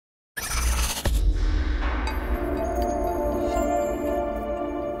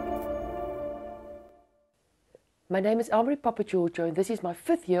My name is Elmarie Papageorgiou and this is my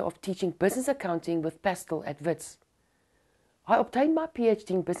 5th year of teaching business accounting with Pastel at WITS. I obtained my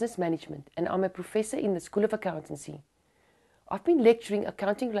PhD in business management and I'm a professor in the School of Accountancy. I've been lecturing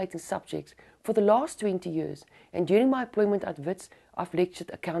accounting-related subjects for the last 20 years, and during my employment at WITS, I've lectured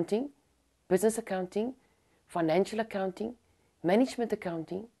accounting, business accounting, financial accounting, management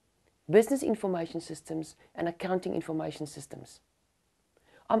accounting, business information systems, and accounting information systems.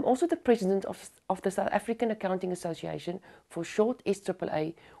 I'm also the president of the South African Accounting Association, for short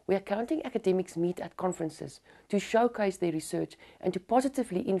SAAA, where accounting academics meet at conferences to showcase their research and to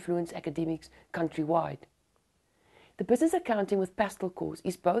positively influence academics countrywide. The Business Accounting with Pastel course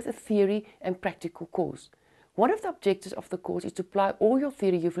is both a theory and practical course. One of the objectives of the course is to apply all your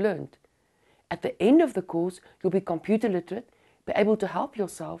theory you've learned. At the end of the course, you'll be computer literate, be able to help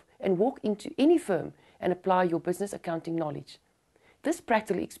yourself and walk into any firm and apply your business accounting knowledge. This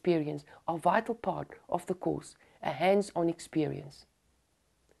practical experience is a vital part of the course, a hands-on experience.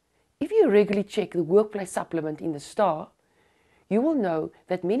 If you regularly check the workplace supplement in the Star, you will know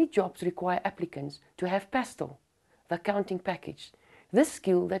that many jobs require applicants to have Pastel, the accounting package. This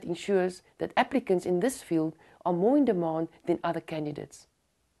skill that ensures that applicants in this field are more in demand than other candidates.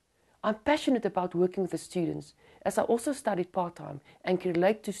 I'm passionate about working with the students, as I also studied part-time and can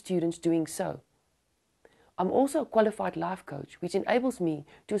relate to students doing so. I'm also a qualified life coach, which enables me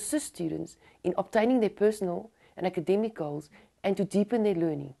to assist students in obtaining their personal and academic goals and to deepen their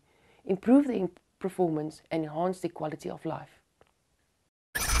learning, improve their performance and enhance their quality of life.